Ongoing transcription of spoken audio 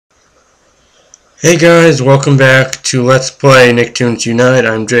Hey guys, welcome back to Let's Play Nicktoons Unite.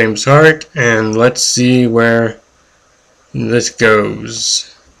 I'm James Hart, and let's see where this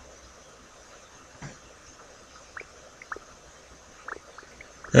goes.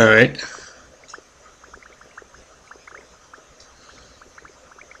 Alright.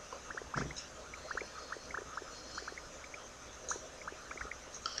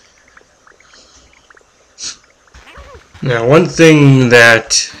 Now, one thing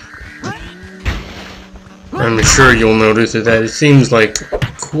that I'm sure you'll notice is that it seems like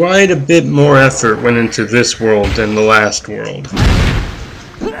quite a bit more effort went into this world than the last world.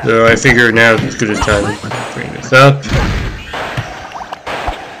 So I figure now is as good a time to bring this up.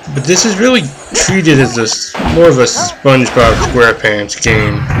 But this is really treated as more of a SpongeBob SquarePants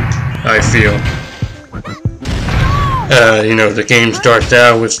game, I feel. You know, the game starts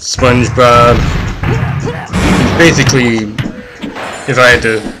out with SpongeBob. Basically, if I had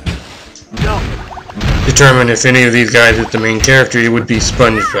to determine if any of these guys is the main character, it would be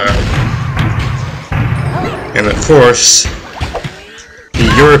SpongeBob. And of course,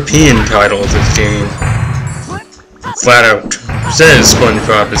 the European title of this game flat out says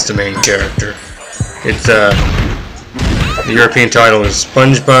SpongeBob is the main character. It's the European title is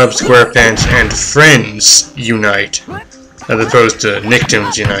SpongeBob SquarePants and Friends Unite, as opposed to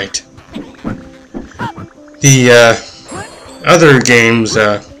Nicktoons Unite. The other games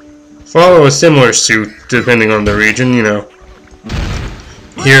follow a similar suit depending on the region, you know.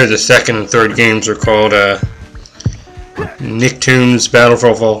 Here the second and third games are called Nicktoons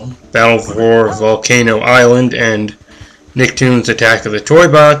Battle for Volcano Island and Nicktoons Attack of the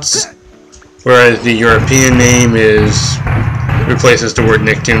Toybots, whereas the European name replaces the word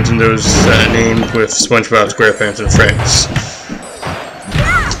Nicktoons in those names with SpongeBob SquarePants and Friends.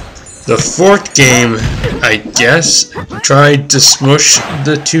 The fourth game, I guess, tried to smush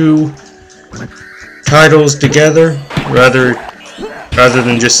the two titles together rather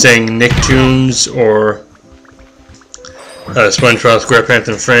than just saying Nicktoons or SpongeBob SquarePants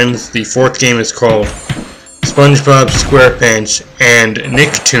and Friends. The fourth game is called SpongeBob SquarePants and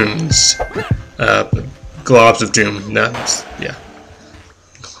Nicktoons Globs of Doom. That's, yeah.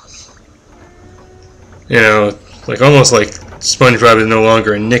 You know, like almost like SpongeBob is no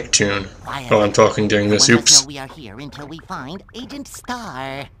longer a Nicktoon. Oh, I'm talking during this. Oops. We are here until we find Agent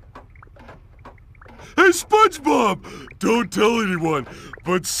Star. Hey, SpongeBob! Don't tell anyone,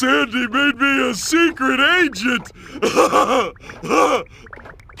 but Sandy made me a secret agent!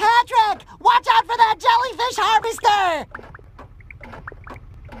 Patrick! Watch out for that jellyfish harvester!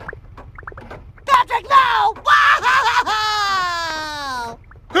 Patrick, no!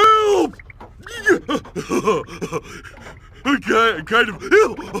 Help! Kind of.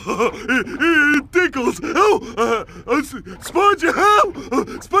 It tickles. Sponge, help!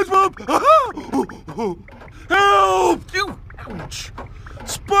 SpongeBob, help! You, ouch!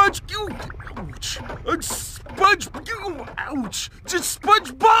 Sponge, you, ouch! Sponge, you, ouch! Just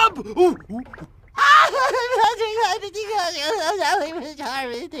SpongeBob!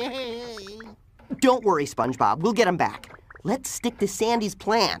 Don't worry, SpongeBob. We'll get him back. Let's stick to Sandy's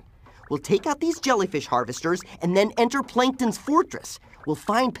plan. We'll take out these jellyfish harvesters and then enter Plankton's fortress. We'll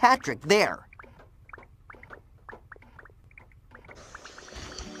find Patrick there.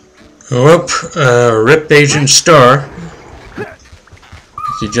 Whoop, rip Agent Star.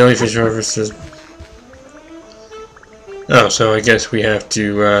 The jellyfish harvesters. Oh, so I guess we have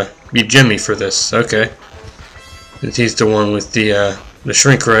to be Jimmy for this. Okay. Since he's the one with the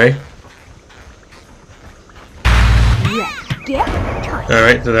shrink ray.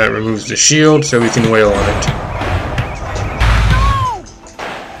 Alright, so that removes the shield, so we can wail on it.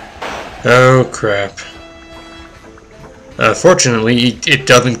 Oh, crap. Fortunately, it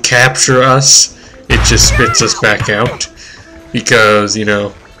doesn't capture us. It just spits us back out. Because, you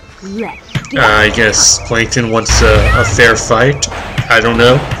know, I guess Plankton wants a fair fight. I don't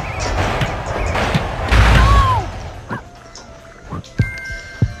know.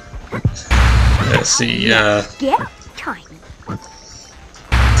 Let's see,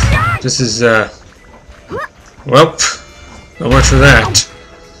 this is, well, not much for that.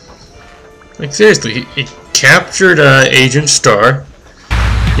 Like, seriously, it captured, Agent Star.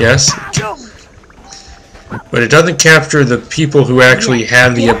 Yes. But it doesn't capture the people who actually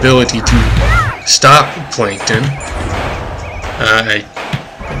have the ability to stop Plankton. I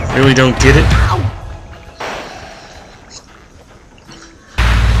really don't get it.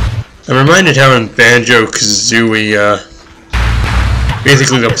 I'm reminded how in Banjo-Kazooie,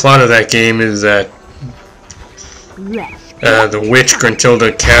 basically the plot of that game is that the witch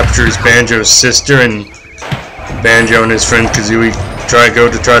Gruntilda captures Banjo's sister, and Banjo and his friend Kazooie try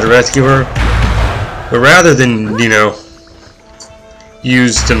to rescue her. But rather than, you know,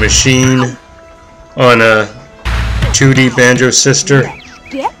 use the machine on a 2D Banjo Sister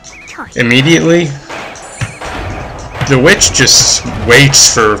immediately, the witch just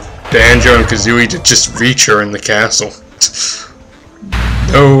waits for Banjo and Kazooie to just reach her in the castle.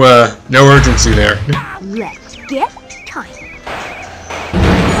 No urgency there. Let's get time.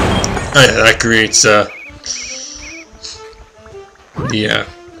 Oh yeah, that creates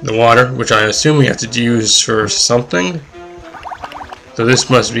the water, which I assume we have to use for something. So this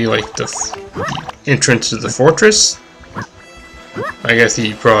must be like the entrance to the fortress. I guess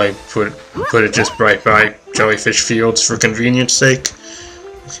he probably put it just right by Jellyfish Fields for convenience sake.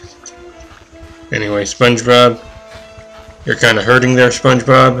 Anyway, SpongeBob, you're kind of hurting there,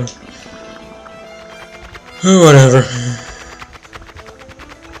 SpongeBob. Oh, whatever.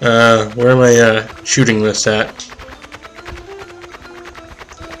 Where am I shooting this at?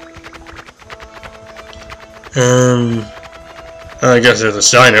 I guess there's a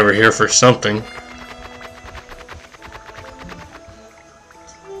sign over here for something.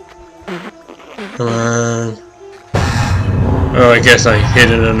 Come on. Oh, I guess I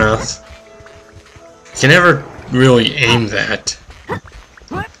hit it enough. I can never really aim that.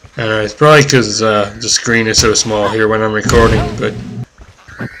 It's probably because the screen is so small here when I'm recording, but...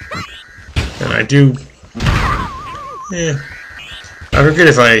 And I do... Yeah. I forget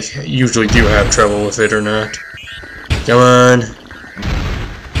if I usually do have trouble with it or not. Come on.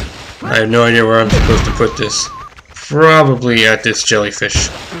 I have no idea where I'm supposed to put this. Probably at this jellyfish.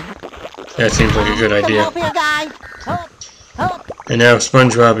 That seems like a good idea. Help here, guy. Help. And now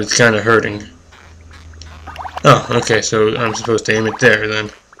SpongeBob is kind of hurting. Oh, okay, so I'm supposed to aim it there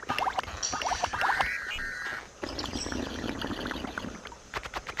then.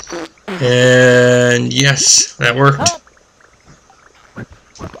 And yes, that worked.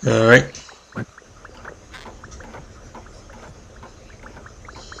 Alright.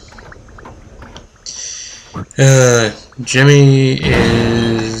 Jimmy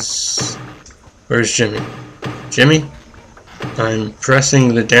is... Where's Jimmy? Jimmy? I'm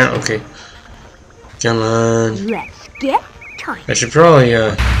pressing the down... Okay. Come on. Let's get time. I should probably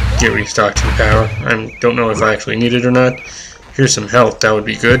get restocked some power. I don't know if I actually need it or not. Here's some health, that would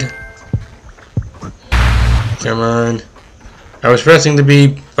be good. Come on. I was pressing the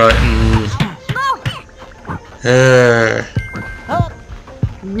B button.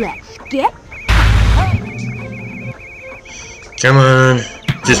 Let's get Come on.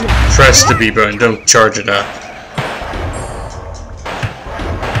 Just press the B button, don't charge it up.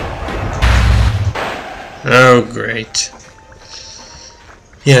 Oh, great.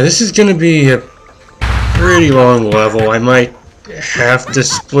 Yeah, this is gonna be a pretty long level. I might have to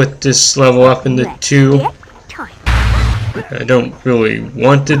split this level up into two. I don't really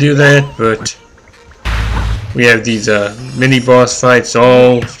want to do that, but we have these mini-boss fights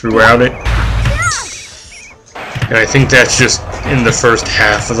all throughout it. And I think that's just in the first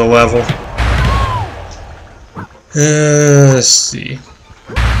half of the level. Let's see.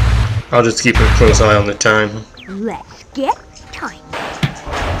 I'll just keep a close eye on the time. Let's get time.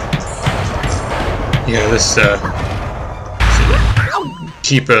 Yeah, this,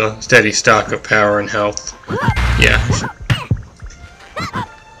 keep a steady stock of power and health. Yeah.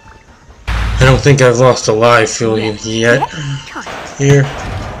 I don't think I've lost a life feeling yet. Here.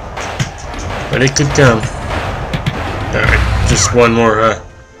 But it could come. Alright, just one more,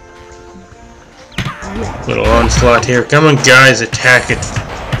 little onslaught here. Come on, guys, attack it.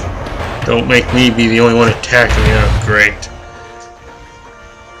 Don't make me be the only one attacking it. Oh, great.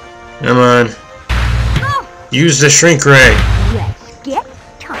 Come on. Use the shrink ray.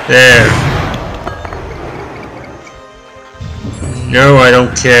 There. No, I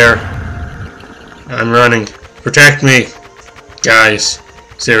don't care. I'm running. Protect me. Guys.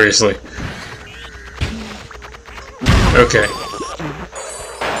 Seriously. Okay.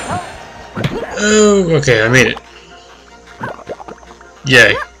 Oh, okay, I made it.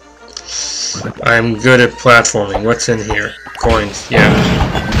 Yay. I'm good at platforming. What's in here? Coins, yeah.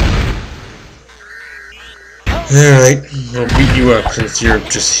 Alright, I'll beat you up since you're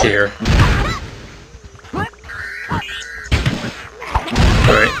just here.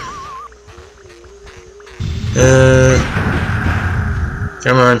 Alright.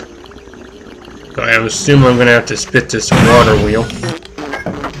 Come on. I assume I'm gonna have to spit this water wheel.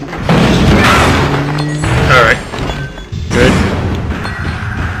 Alright. Good.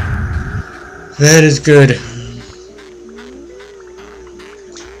 That is good.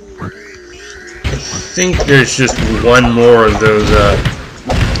 I think there's just one more of those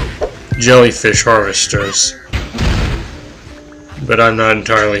jellyfish harvesters. But I'm not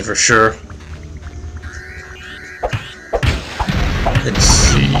entirely for sure. Let's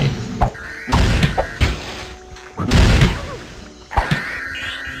see.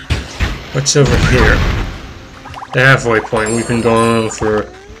 What's over here? The halfway point. We've been going on for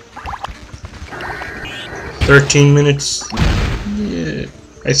 13 minutes. Yeah,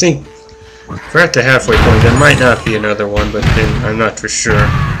 I think if we're at the halfway point, there might not be another one, but then I'm not for sure.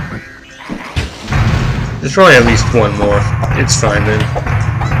 There's probably at least one more. It's fine then.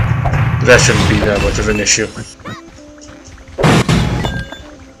 That shouldn't be that much of an issue.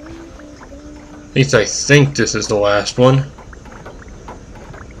 At least I think this is the last one.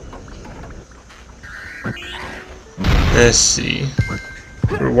 Let's see.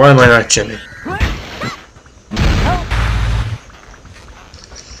 Why am I not Jimmy?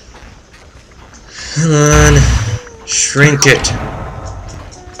 Come on. Shrink it.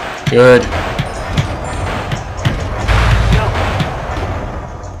 Good.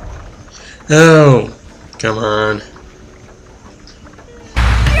 Oh, come on.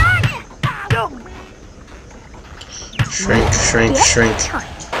 Shrink, shrink, shrink.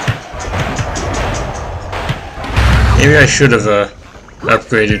 Maybe I should have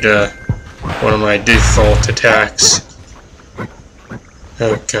upgraded one of my default attacks.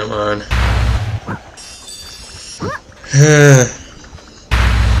 Oh, come on.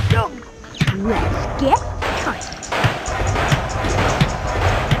 Let's get tight.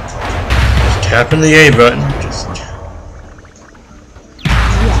 Tapping the A button. Just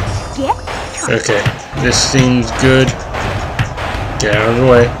Let's get tight. okay. This seems good. Get out of the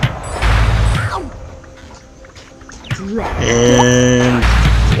way. And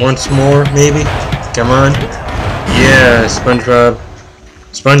once more, maybe. Come on. Yeah, SpongeBob.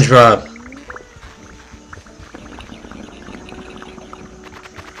 SpongeBob.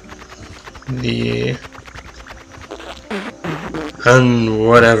 The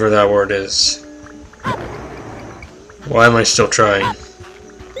whatever that word is. Why am I still trying?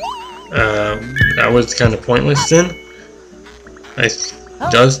 That was kind of pointless then.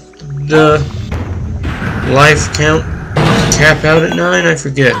 Does the life count cap out at 9? I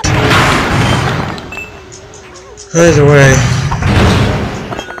forget. Either way,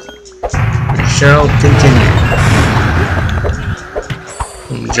 we shall continue.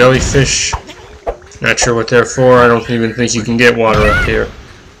 And jellyfish, not sure what they're for. I don't even think you can get water up here.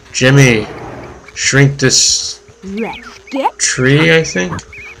 Jimmy, shrink this Let's get tree, I think.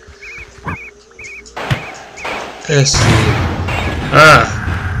 Let's see. Ah,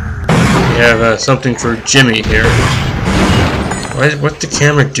 we have something for Jimmy here. What's the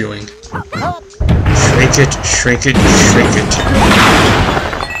camera doing? Shrink it, shrink it, shrink it.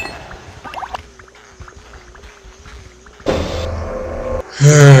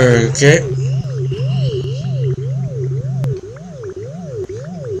 Okay.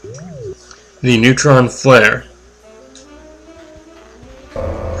 The neutron flare.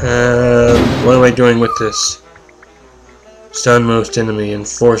 What am I doing with this? Stun most enemy and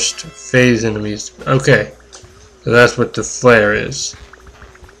forced phase enemies. Okay. So that's what the flare is.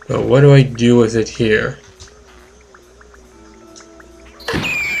 But what do I do with it here?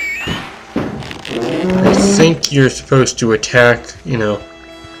 I think you're supposed to attack, you know,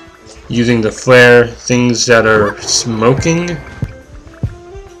 using the flare, things that are smoking.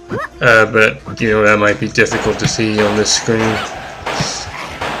 But, you know, that might be difficult to see on this screen.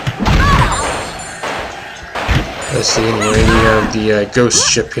 Let's see, anyway, we have the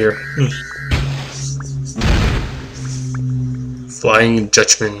ghost ship here. Flying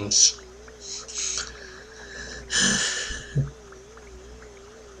Dutchmans.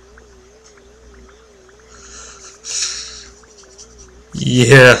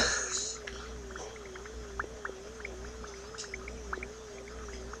 Yeah.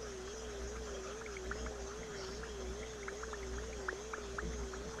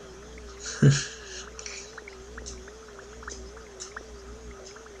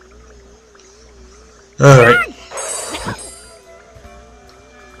 Alright.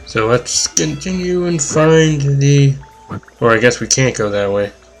 So let's continue and find the... Or I guess we can't go that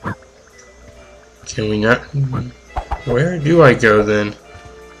way. Can we not? Where do I go then?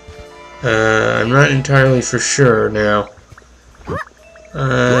 I'm not entirely for sure now.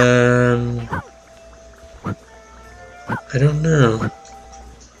 I don't know.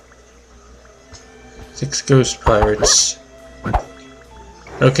 6 ghost pirates.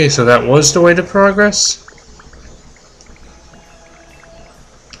 Okay, so that was the way to progress?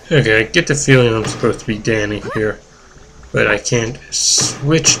 Okay, I get the feeling I'm supposed to be Danny here. But I can't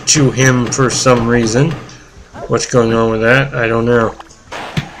switch to him for some reason. What's going on with that? I don't know.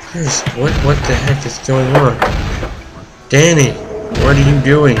 What the heck is going on? Danny, what are you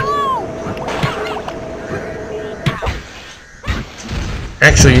doing?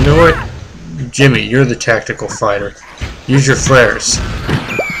 Actually, you know what? Jimmy, you're the tactical fighter. Use your flares.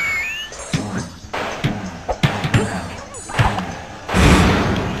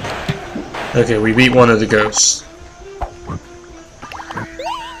 Okay, we beat one of the ghosts.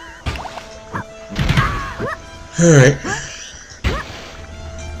 Alright.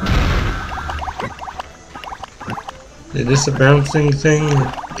 Is this a bouncing thing?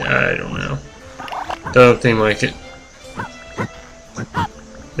 I don't know. Doesn't seem like it.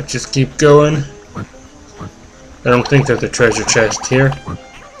 Let's just keep going. I don't think there's a treasure chest here.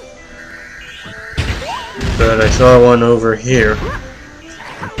 But I saw one over here.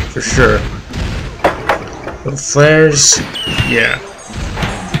 For sure. Little flares. Yeah.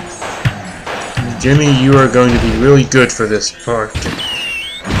 Jimmy, you are going to be really good for this part.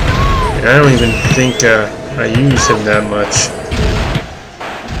 And I don't even think I use him that much.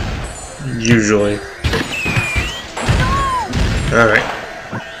 Usually. Alright.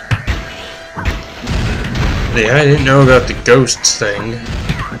 Yeah, I didn't know about the ghosts thing.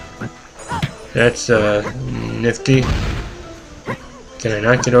 That's nifty. Can I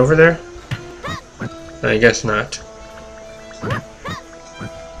not get over there? I guess not.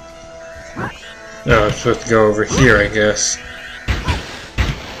 Oh, I'm supposed to go over here, I guess.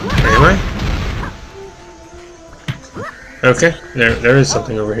 Am I? Okay, there is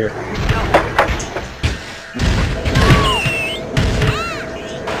something over here.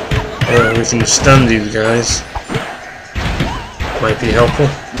 Oh, we can stun these guys. Might be helpful.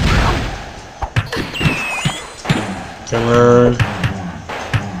 Come on.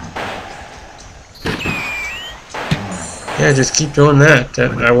 Yeah, just keep doing that.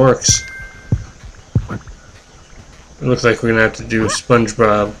 That works. It looks like we're gonna have to do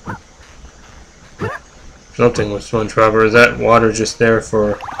SpongeBob. Something with SpongeBob, or is that water just there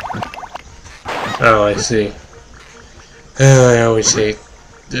for... Oh, I see. I always hate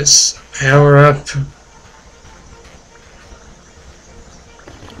this power-up.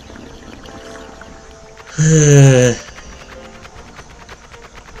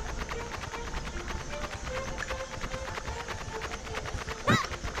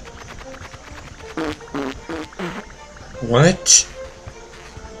 What?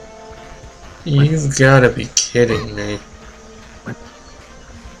 You've gotta be kidding me.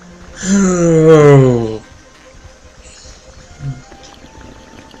 Oh.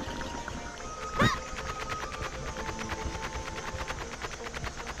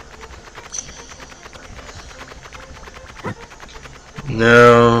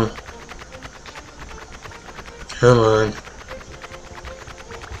 No. Come on.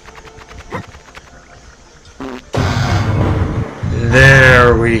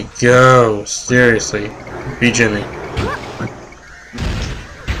 There we go. Seriously. Be Jimmy.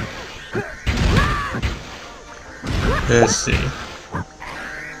 Let's see.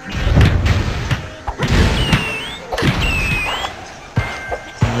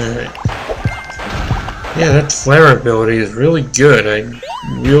 Alright. Yeah, that flare ability is really good. I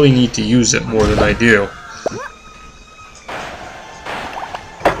really need to use it more than I do.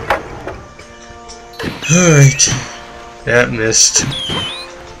 Alright. That missed.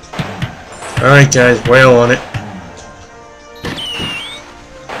 Alright guys, whale on it.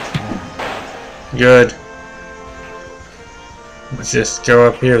 Good. Let's just go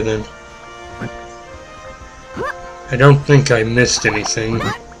up here then. I don't think I missed anything.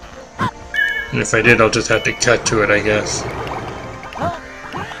 And if I did, I'll just have to cut to it, I guess.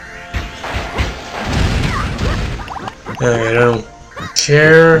 Alright, I don't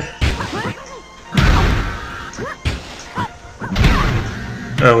care.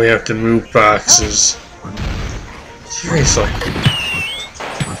 Oh, we have to move boxes. Seriously.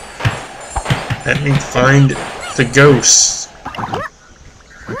 Let me find the ghosts.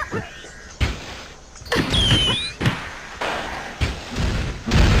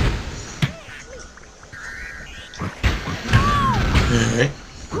 Alright.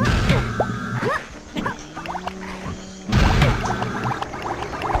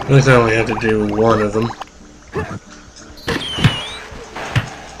 At least I only had to do one of them.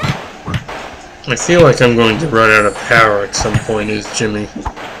 I feel like I'm going to run out of power at some point as Jimmy.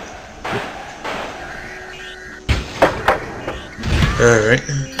 Alright.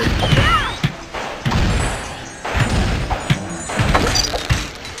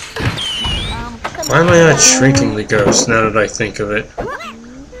 Why am I not shrinking the ghost now that I think of it?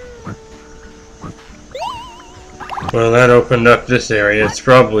 Well, that opened up this area. It's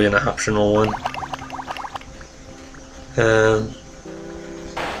probably an optional one. No,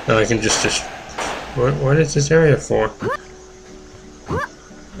 I can just what is this area for?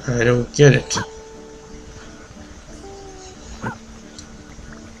 I don't get it.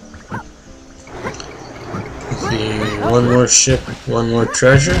 one more ship, one more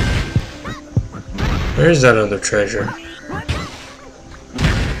treasure. Where's that other treasure?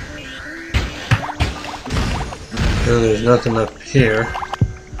 No, there's nothing up here.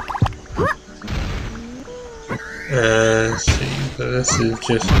 Let's see, so this is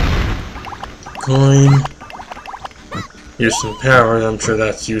just coin. Here's some power, I'm sure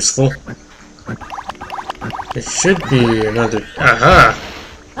that's useful. There should be another... Aha!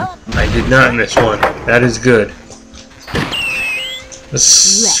 I did not miss one. That is good.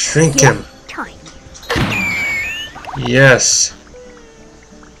 Let's shrink him. Yes.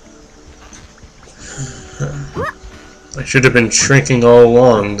 I should have been shrinking all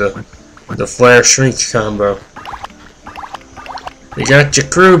along, the flare shrink combo. We got your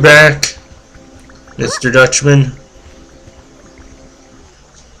crew back, Mr. Dutchman.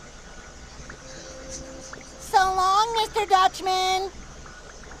 So long, Mr. Dutchman.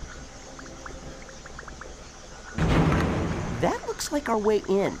 That looks like our way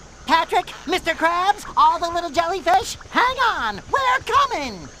in. Patrick, Mr. Krabs, all the little jellyfish, hang on, we're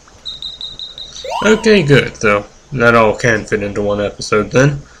coming. Okay, good. So that all can fit into one episode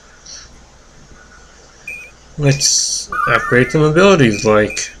then. Let's upgrade some abilities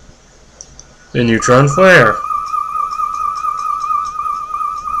like the neutron flare.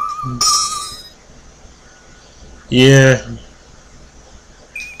 Yeah.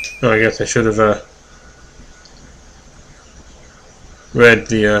 Oh, I guess I should have read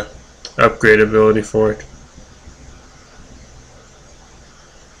the upgrade ability for it.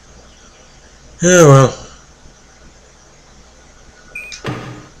 Oh well.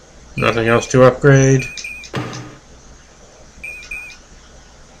 Nothing else to upgrade.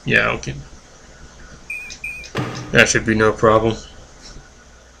 Yeah, okay. That should be no problem.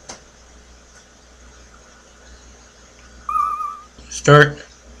 Start.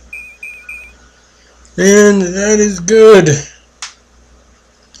 And that is good.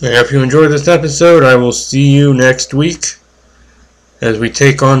 I hope you enjoyed this episode. I will see you next week as we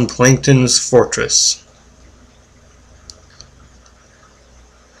take on Plankton's Fortress.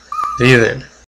 See you then.